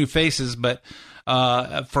fresh new faces, but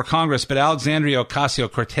for Congress, but Alexandria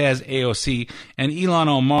Ocasio-Cortez, AOC, and Ilhan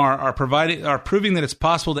Omar are proving that it's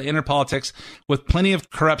possible to enter politics with plenty of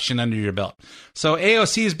corruption under your belt. So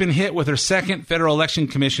AOC has been hit with her second Federal Election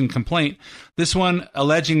Commission complaint, this one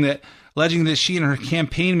alleging that she and her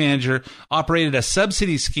campaign manager operated a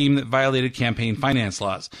subsidy scheme that violated campaign finance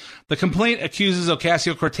laws. The complaint accuses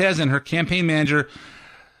Ocasio-Cortez and her campaign manager,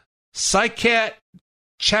 Saikat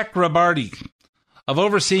Chakrabarty, of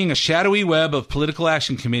overseeing a shadowy web of political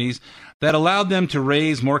action committees that allowed them to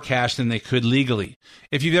raise more cash than they could legally.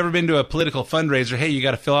 If you've ever been to a political fundraiser, hey, you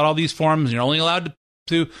got to fill out all these forms, and you're only allowed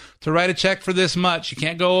to write a check for this much. You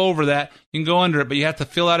can't go over that. You can go under it, but you have to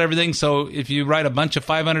fill out everything. So if you write a bunch of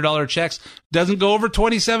 $500 checks, doesn't go over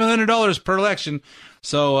 $2,700 per election.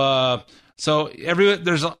 So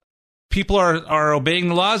there's people are obeying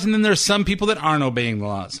the laws, and then there's some people that aren't obeying the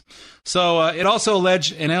laws. So it also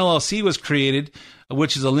alleged an LLC was created,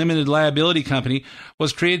 which is a limited liability company,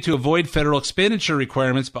 was created to avoid federal expenditure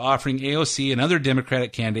requirements by offering AOC and other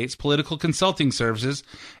Democratic candidates political consulting services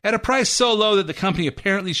at a price so low that the company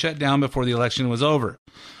apparently shut down before the election was over.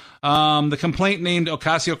 The complaint named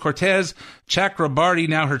Ocasio-Cortez, Chakrabarty,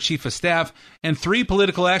 now her chief of staff, and 3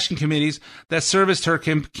 political action committees that serviced her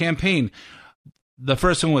campaign. The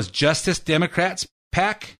first one was Justice Democrats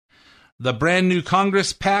PAC, the Brand New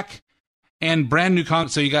Congress PAC, and Brand New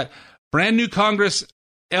Congress. So you got Brand New Congress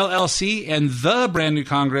LLC and the Brand New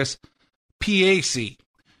Congress PAC,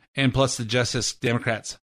 and plus the Justice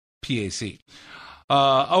Democrats PAC.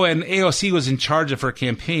 And AOC was in charge of her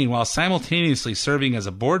campaign while simultaneously serving as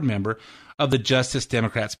a board member of the Justice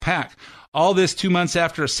Democrats PAC. All this 2 months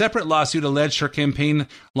after a separate lawsuit alleged her campaign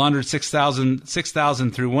laundered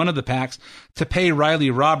 $6,000 through one of the PACs to pay Riley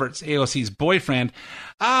Roberts, AOC's boyfriend.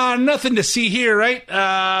 Nothing to see here, right?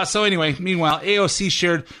 So anyway, meanwhile, AOC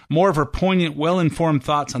shared more of her poignant, well-informed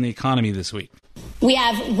thoughts on the economy this week. We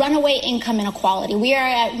have runaway income inequality. We are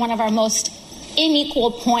at one of our most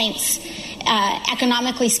unequal points,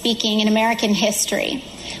 economically speaking, in American history.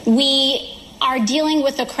 We are dealing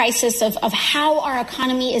with a crisis of how our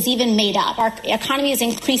economy is even made up. Our economy is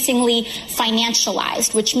increasingly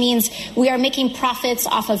financialized, which means we are making profits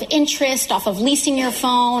off of interest, off of leasing your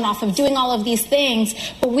phone, off of doing all of these things,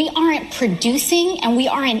 but we aren't producing and we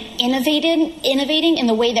aren't innovating in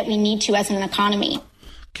the way that we need to as an economy.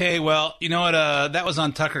 Okay, well, you know what? That was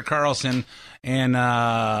on Tucker Carlson, and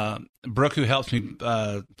Brooke, who helps me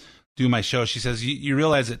do my show, she says, you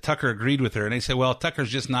realize that Tucker agreed with her. And I said, well, Tucker's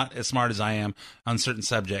just not as smart as I am on certain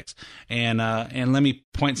subjects. And let me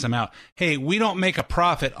point some out. Hey, we don't make a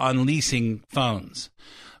profit on leasing phones.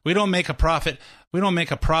 We don't make a profit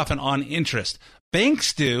on interest.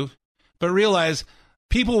 Banks do, but realize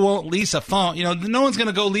people won't lease a phone. You know, no one's going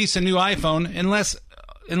to go lease a new iPhone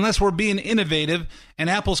unless we're being innovative and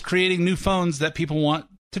Apple's creating new phones that people want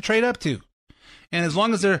to trade up to. And as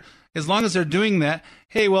long as they're doing that,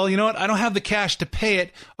 hey, well, you know what? I don't have the cash to pay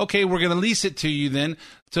it. Okay, we're going to lease it to you then.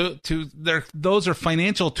 Those are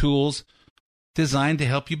financial tools designed to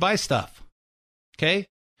help you buy stuff. Okay?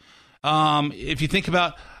 If you think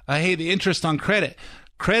about, hey, the interest on credit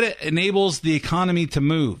enables the economy to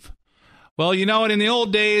move. Well, you know what? In the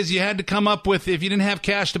old days, you had to come up with, if you didn't have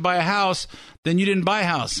cash to buy a house, then you didn't buy a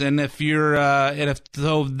house. And therefore,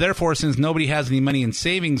 since nobody has any money in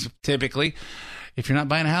savings, typically, if you're not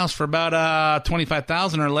buying a house for about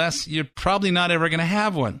 $25,000 or less, you're probably not ever going to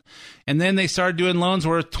have one. And then they started doing loans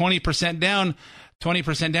where 20% down,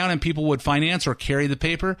 and people would finance or carry the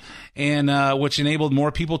paper, and which enabled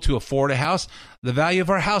more people to afford a house. The value of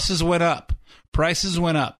our houses went up. Prices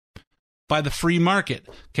went up by the free market.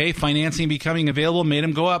 Okay, financing becoming available made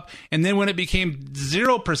them go up. And then when it became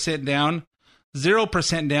 0% down,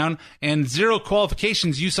 and zero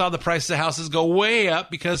qualifications, you saw the prices of houses go way up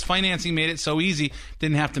because financing made it so easy,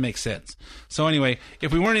 didn't have to make sense. So anyway,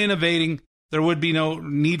 if we weren't innovating, there would be no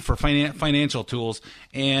need for financial tools.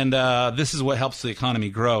 And this is what helps the economy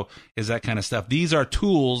grow, is that kind of stuff. These are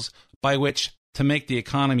tools by which to make the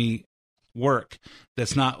economy work.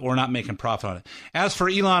 We're not making profit on it. As for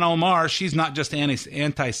Ilhan Omar, she's not just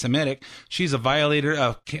anti-Semitic. She's a violator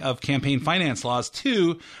of campaign finance laws,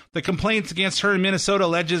 too. The complaints against her in Minnesota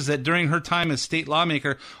alleges that during her time as state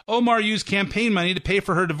lawmaker, Omar used campaign money to pay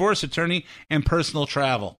for her divorce attorney and personal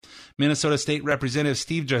travel. Minnesota State Representative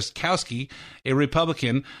Steve Jaskowski, a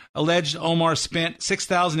Republican, alleged Omar spent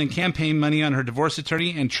 $6,000 in campaign money on her divorce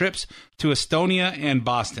attorney and trips to Estonia and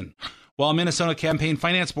Boston. While Minnesota Campaign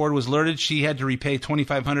Finance Board was alerted, she had to repay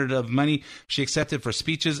 $2,500 of money she accepted for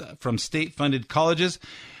speeches from state-funded colleges.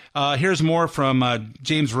 Here's more from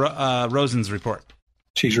James Rosen's report.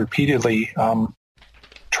 She's repeatedly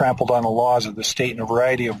tried trampled on the laws of the state in a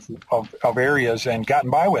variety of areas and gotten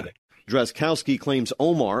by with it. Drazkowski claims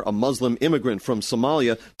Omar, a Muslim immigrant from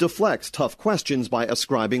Somalia, deflects tough questions by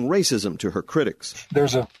ascribing racism to her critics.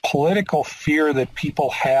 There's a political fear that people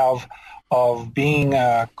have of being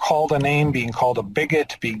called a name, being called a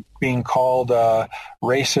bigot, being called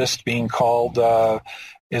racist, being called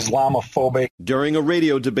Islamophobic. During a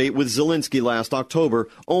radio debate with Zelensky last October,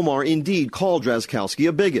 Omar indeed called Drazkowski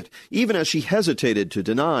a bigot, even as she hesitated to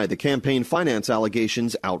deny the campaign finance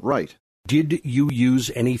allegations outright. Did you use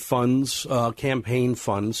any funds, campaign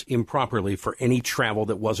funds, improperly for any travel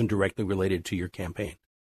that wasn't directly related to your campaign?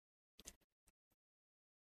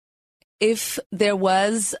 If there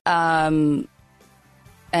was an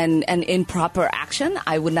improper action,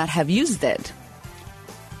 I would not have used it.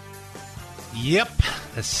 Yep,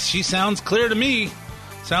 she sounds clear to me.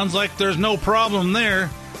 Sounds like there's no problem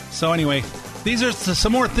there. So anyway, these are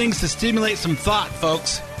some more things to stimulate some thought,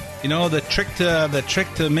 folks. You know, the trick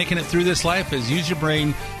to making it through this life is use your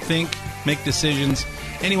brain, think, make decisions.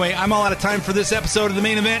 Anyway, I'm all out of time for this episode of The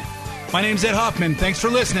Main Event. My name's Ed Hoffman. Thanks for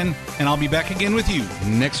listening, and I'll be back again with you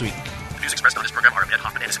next week. The views expressed on this program are of Ed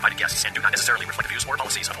Hoffman and his invited guests and do not necessarily reflect the views or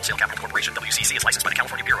policies of Wholesale Capital Corporation. WCC is licensed by the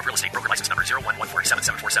California Bureau of Real Estate, broker license number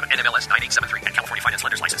 011477747, NMLS 9873, and California Finance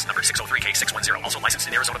Lenders license number 603K610. Also licensed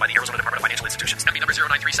in Arizona by the Arizona Department of Financial Institutions. MB number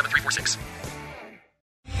 0937346.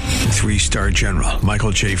 3-star General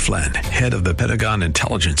Michael J. Flynn, head of the Pentagon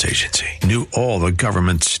Intelligence Agency, knew all the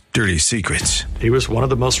government's dirty secrets. He was one of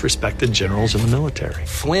the most respected generals in the military.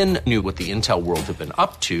 Flynn knew what the intel world had been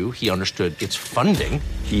up to. He understood its funding.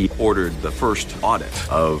 He ordered the first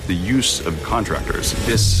audit of the use of contractors.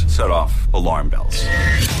 This set off alarm bells.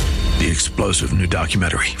 The explosive new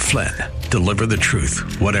documentary, Flynn, Deliver the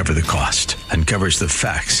Truth, Whatever the Cost, uncovers the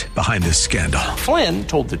facts behind this scandal. Flynn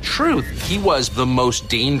told the truth. He was the most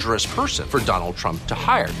dangerous person for Donald Trump to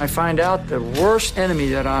hire. I find out the worst enemy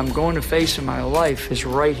that I'm going to face in my life is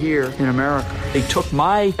right here in America. They took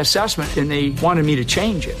my assessment and they wanted me to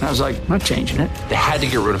change it. And I was like, I'm not changing it. They had to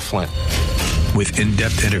get rid of Flynn. With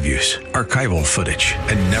in-depth interviews, archival footage,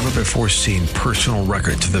 and never-before-seen personal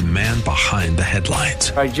records of the man behind the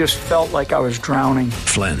headlines. I just felt like I was drowning.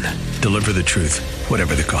 Flynn, Deliver the Truth,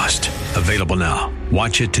 Whatever the Cost. Available now.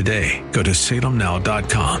 Watch it today. Go to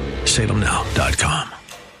salemnow.com. salemnow.com.